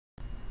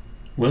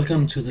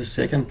Welcome to the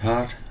second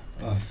part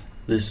of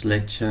this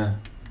lecture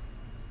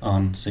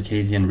on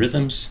circadian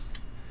rhythms.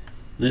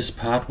 This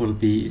part will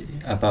be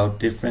about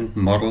different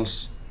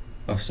models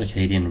of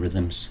circadian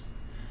rhythms.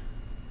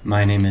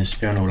 My name is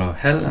Bjørn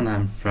Olav Hall and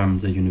I'm from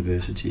the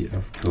University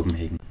of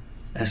Copenhagen.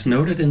 As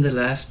noted in the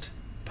last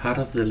part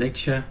of the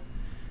lecture,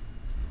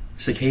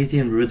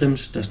 circadian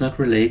rhythms does not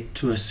relate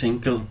to a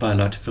single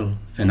biological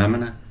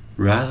phenomena.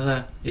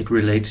 Rather, it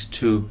relates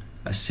to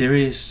a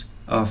series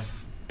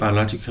of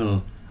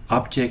biological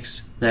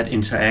objects that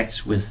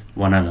interacts with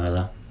one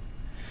another.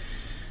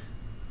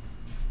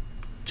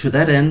 To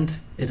that end,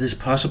 it is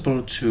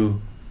possible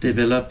to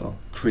develop or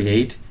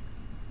create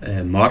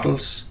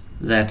models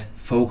that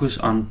focus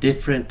on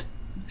different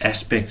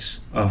aspects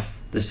of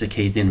the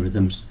circadian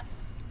rhythms.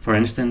 For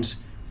instance,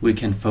 we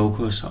can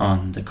focus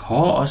on the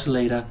core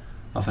oscillator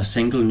of a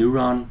single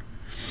neuron,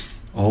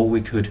 or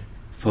we could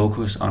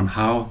focus on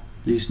how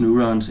these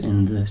neurons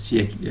in the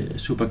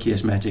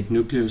suprachiasmatic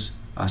nucleus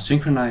are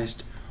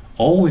synchronized,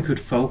 or we could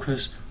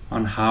focus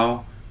on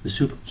how the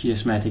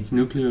suprachiasmatic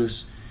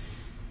nucleus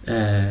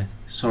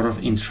sort of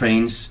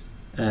entrains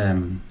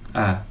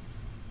a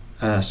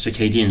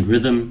circadian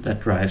rhythm that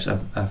drives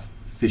a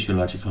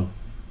physiological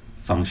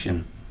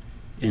function.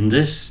 In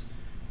this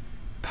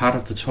part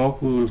of the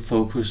talk, we will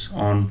focus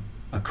on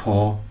a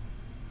core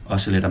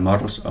oscillator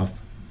models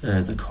of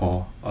the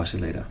core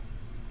oscillator.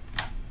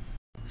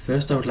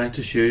 First, I would like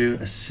to show you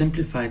a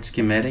simplified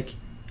schematic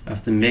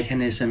of the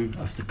mechanism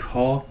of the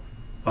core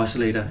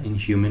oscillator in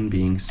human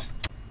beings.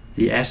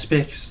 The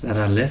aspects that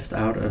are left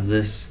out of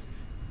this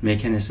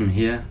mechanism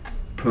here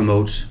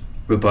promote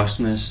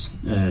robustness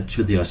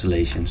to the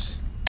oscillations.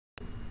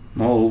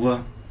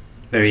 Moreover,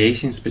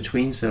 variations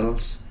between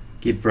cells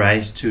give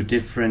rise to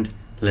different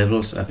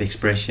levels of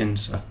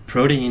expressions of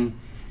protein,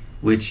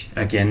 which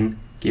again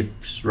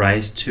gives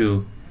rise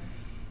to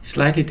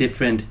slightly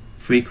different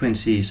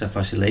frequencies of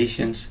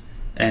oscillations,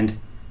 and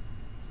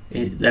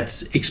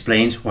that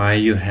explains why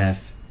you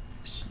have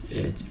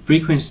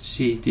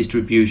frequency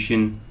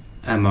distribution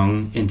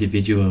among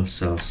individual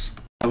cells.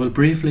 I will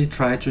briefly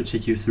try to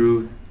take you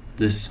through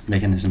this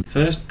mechanism.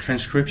 First,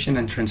 transcription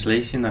and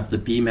translation of the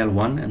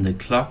BMAL1 and the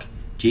clock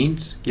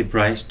genes give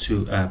rise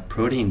to a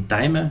protein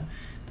dimer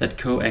that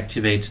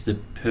co-activates the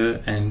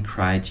PER and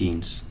CRY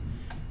genes.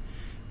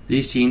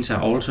 These genes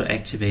are also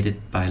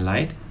activated by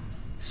light,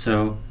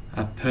 so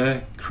a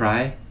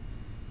PER-CRY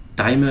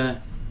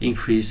dimer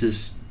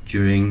increases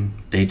during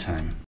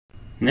daytime.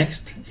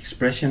 Next,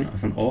 expression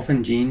of an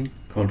orphan gene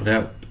called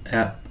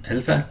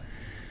RAP-alpha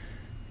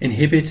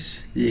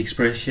inhibits the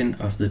expression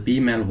of the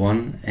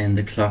BMAL1 and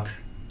the clock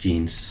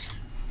genes.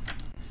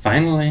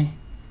 Finally,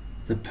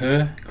 the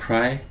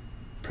PER-CRY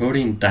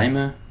protein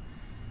dimer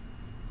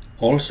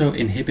also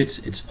inhibits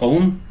its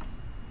own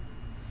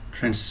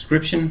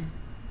transcription,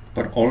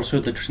 but also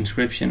the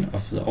transcription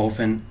of the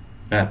orphan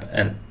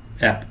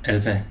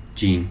RAP-alpha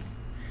gene.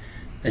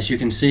 As you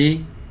can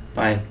see,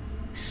 by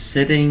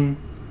setting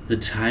the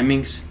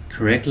timings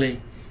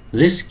correctly,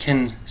 this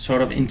can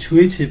sort of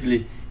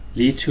intuitively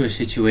lead to a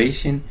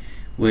situation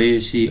where you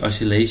see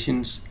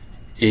oscillations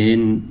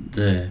in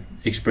the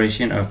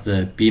expression of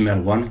the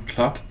BMAL1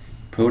 clock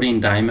protein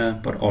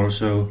dimer, but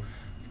also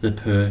the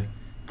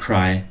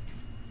PER-CRY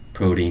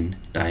protein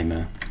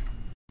dimer.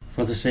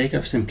 For the sake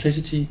of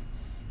simplicity,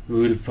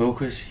 we will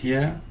focus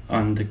here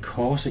on the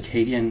core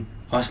circadian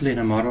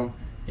oscillator model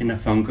in a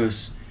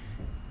fungus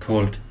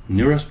called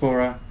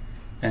Neurospora,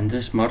 and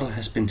this model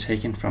has been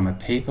taken from a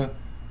paper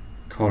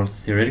called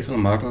Theoretical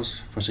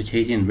Models for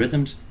Circadian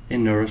Rhythms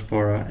in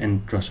Neurospora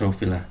and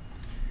Drosophila.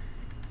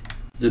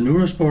 The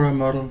Neurospora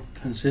model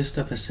consists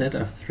of a set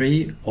of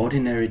three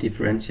ordinary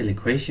differential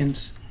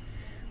equations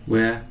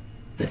where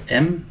the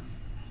M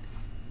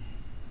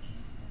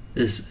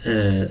is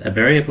a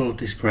variable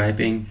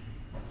describing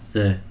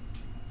the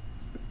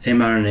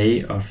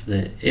mRNA of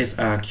the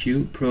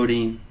FRQ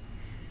protein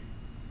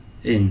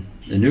in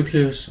the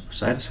nucleus or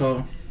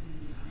cytosol.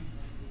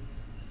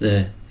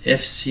 The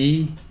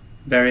FC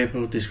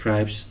variable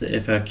describes the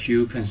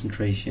FRQ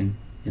concentration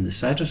in the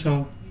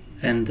cytosol,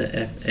 and the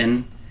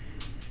Fn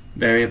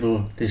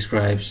variable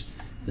describes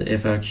the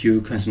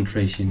FRQ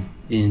concentration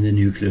in the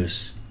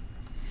nucleus.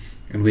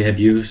 And we have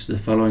used the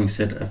following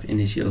set of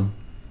initial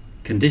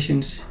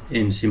conditions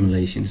in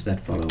simulations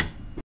that follow.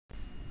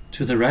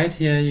 To the right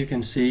here you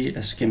can see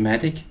a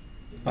schematic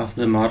of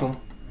the model,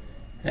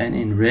 and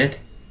in red,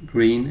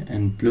 green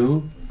and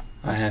blue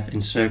I have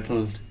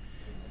encircled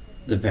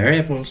the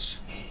variables,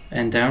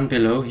 and down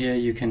below here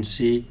you can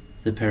see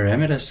the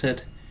parameter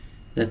set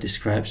that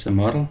describes the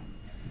model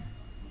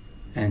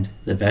and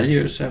the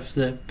values of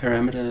the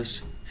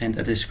parameters and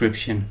a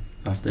description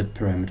of the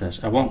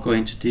parameters. I won't go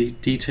into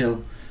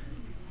detail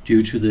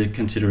due to the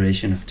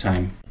consideration of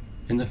time.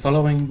 In the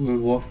following we'll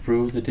walk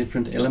through the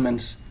different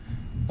elements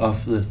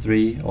of the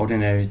three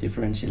ordinary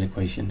differential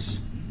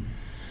equations.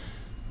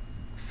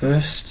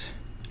 First,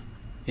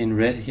 in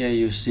red here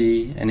you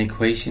see an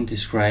equation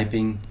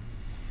describing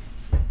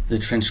the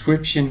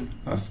transcription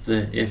of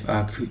the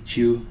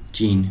FRQ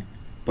gene,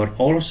 but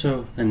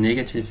also the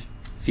negative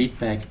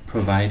feedback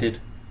provided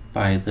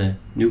by the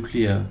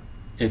nuclear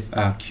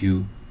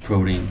FRQ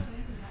protein.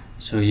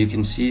 So you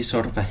can see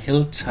sort of a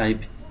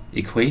hill-type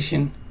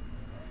equation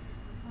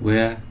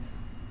where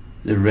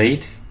the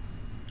rate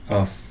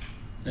of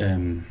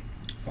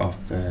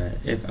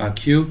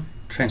FRQ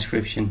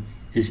transcription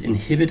is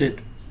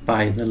inhibited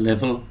by the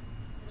level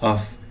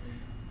of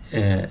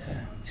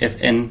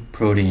FN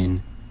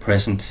protein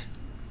present.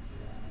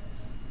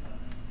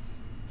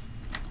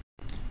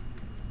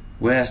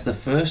 Whereas the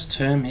first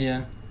term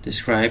here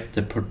describes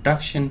the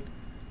production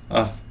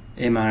of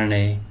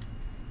mRNA,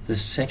 the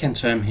second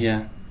term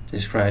here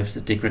describes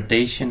the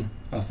degradation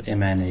of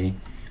mRNA,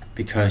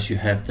 because you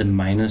have the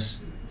minus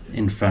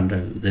in front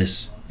of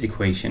this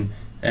equation.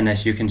 And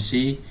as you can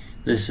see,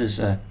 this is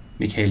a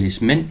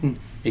Michaelis-Menten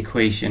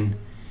equation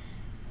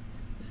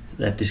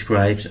that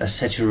describes a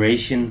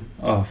saturation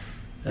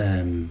of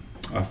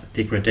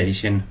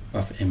degradation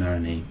of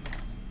mRNA.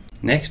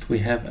 Next, we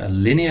have a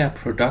linear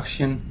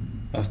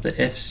production of the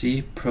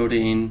Fc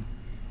protein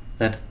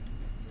that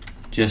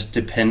just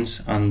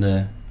depends on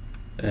the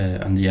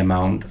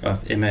amount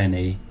of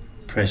mRNA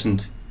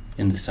present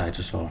in the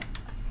cytosol.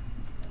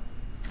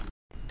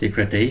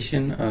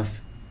 Degradation of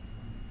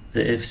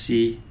the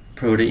Fc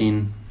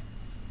protein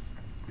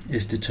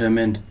is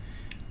determined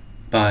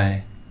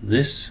by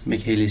this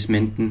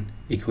Michaelis-Menten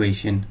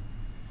equation.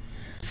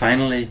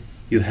 Finally,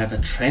 you have a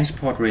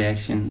transport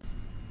reaction.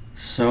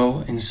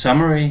 So in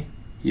summary,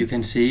 you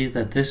can see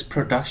that this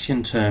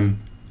production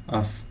term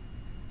of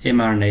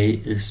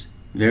mRNA is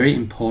very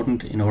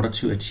important in order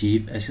to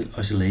achieve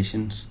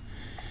oscillations,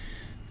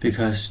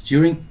 because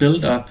during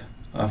build-up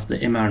of the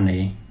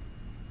mRNA,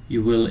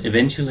 you will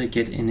eventually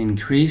get an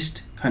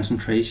increased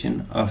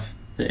concentration of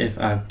the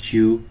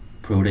FRQ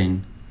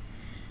protein.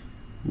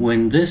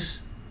 When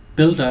this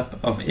build-up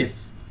of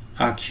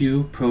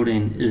FRQ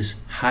protein is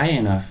high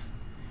enough,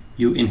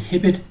 you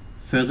inhibit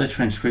further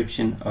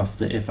transcription of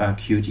the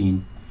FRQ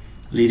gene,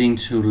 leading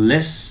to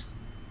less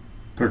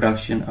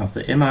production of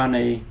the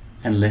mRNA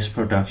and less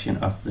production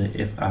of the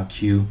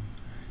FRQ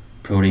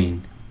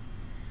protein.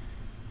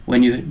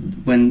 When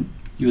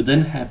you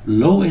then have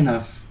low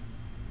enough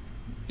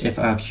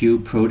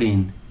FRQ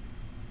protein,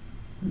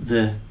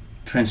 the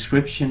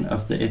transcription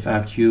of the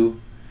FRQ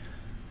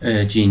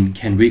gene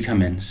can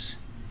recommence,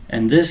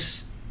 and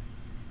this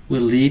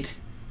will lead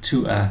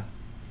to a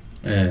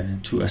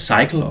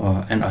cycle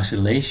or an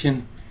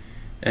oscillation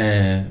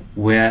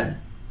where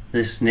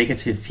this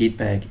negative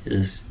feedback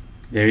is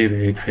very,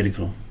 very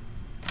critical.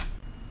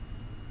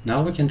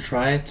 Now we can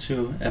try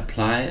to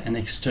apply an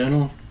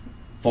external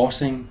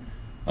forcing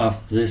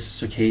of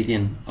this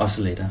circadian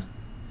oscillator.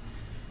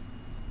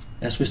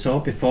 As we saw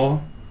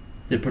before,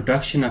 the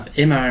production of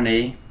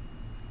mRNA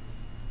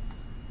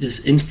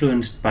is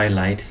influenced by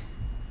light,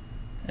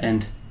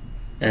 and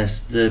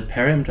as the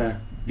parameter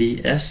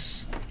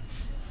Vs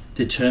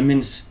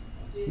determines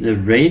the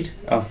rate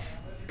of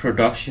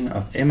production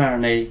of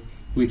mRNA,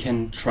 we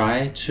can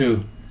try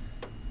to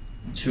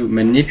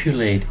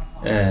manipulate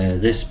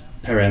this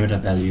parameter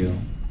value.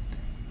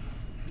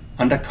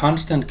 Under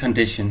constant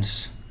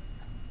conditions,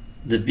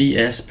 the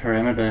Vs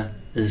parameter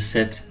is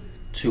set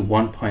to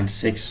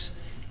 1.6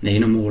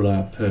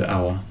 nanomolar per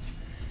hour,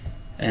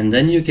 and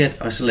then you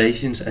get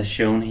oscillations as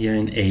shown here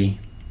in A.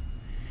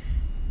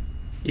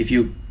 If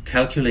you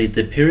calculate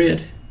the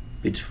period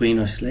between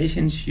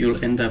oscillations,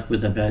 you'll end up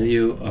with a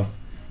value of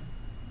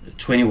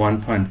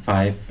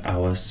 21.5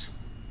 hours.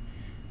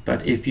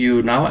 But if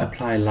you now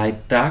apply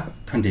light-dark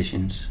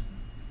conditions,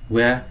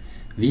 where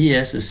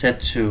Vs is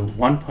set to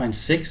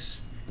 1.6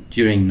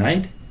 during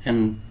night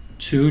and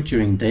 2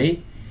 during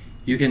day,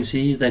 you can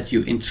see that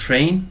you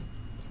entrain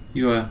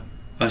your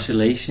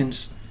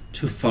oscillations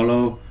to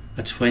follow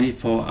a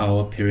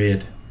 24-hour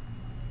period.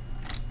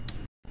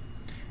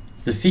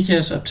 The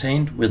figures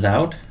obtained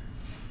without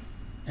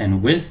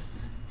and with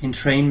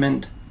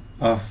entrainment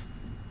of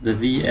the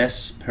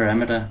Vs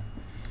parameter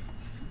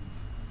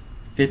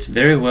fits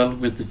very well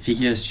with the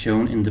figures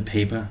shown in the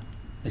paper,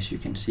 as you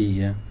can see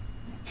here.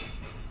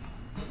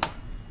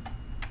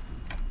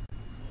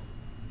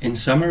 In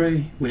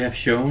summary, we have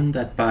shown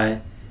that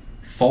by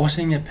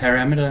forcing a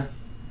parameter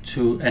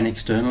to an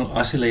external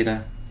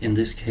oscillator, in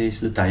this case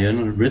the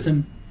diurnal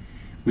rhythm,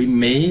 we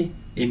may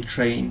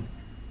entrain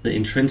the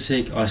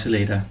intrinsic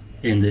oscillator,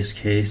 in this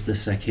case the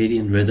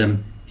circadian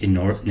rhythm in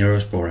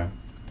Neurospora.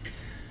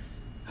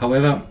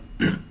 However,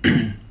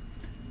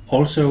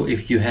 also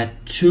if you had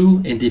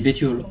two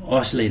individual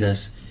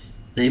oscillators,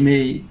 they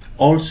may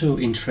also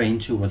entrain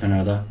to one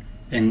another,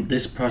 and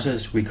this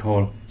process we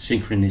call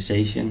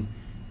synchronization,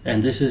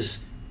 and this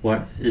is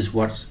what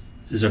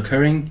is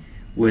occurring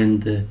when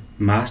the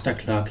master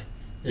clock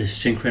is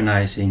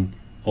synchronizing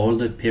all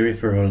the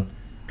peripheral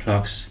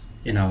clocks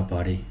in our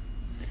body.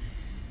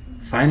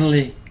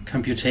 Finally,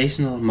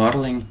 computational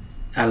modeling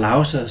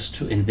allows us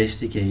to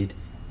investigate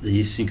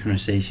these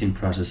synchronization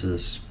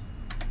processes.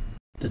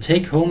 The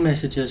take-home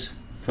messages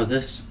for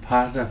this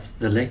part of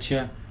the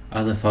lecture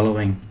are the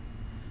following.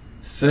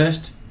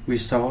 First, we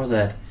saw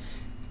that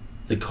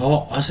the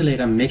core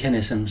oscillator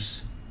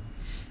mechanisms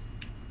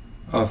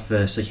of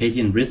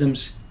circadian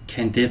rhythms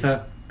can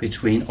differ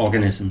between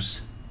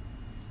organisms.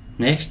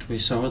 Next, we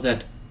saw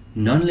that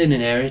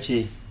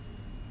nonlinearity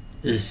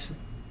is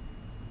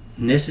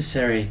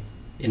necessary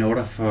in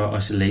order for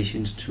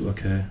oscillations to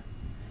occur.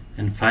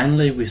 And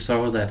finally, we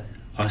saw that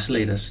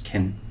oscillators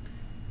can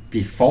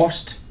be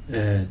forced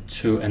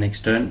to an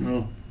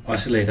external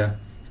oscillator,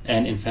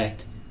 and in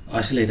fact,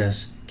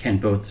 oscillators can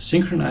both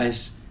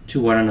synchronize to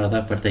one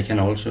another, but they can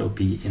also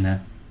be in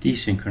a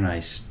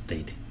desynchronized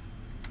state.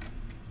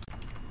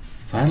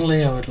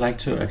 Finally, I would like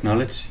to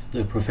acknowledge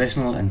the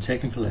professional and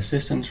technical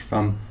assistance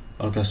from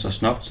Olga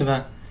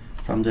Sosnovtseva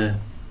from the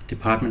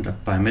Department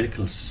of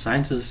Biomedical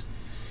Sciences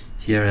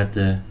here at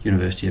the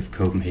University of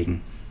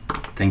Copenhagen.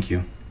 Thank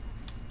you.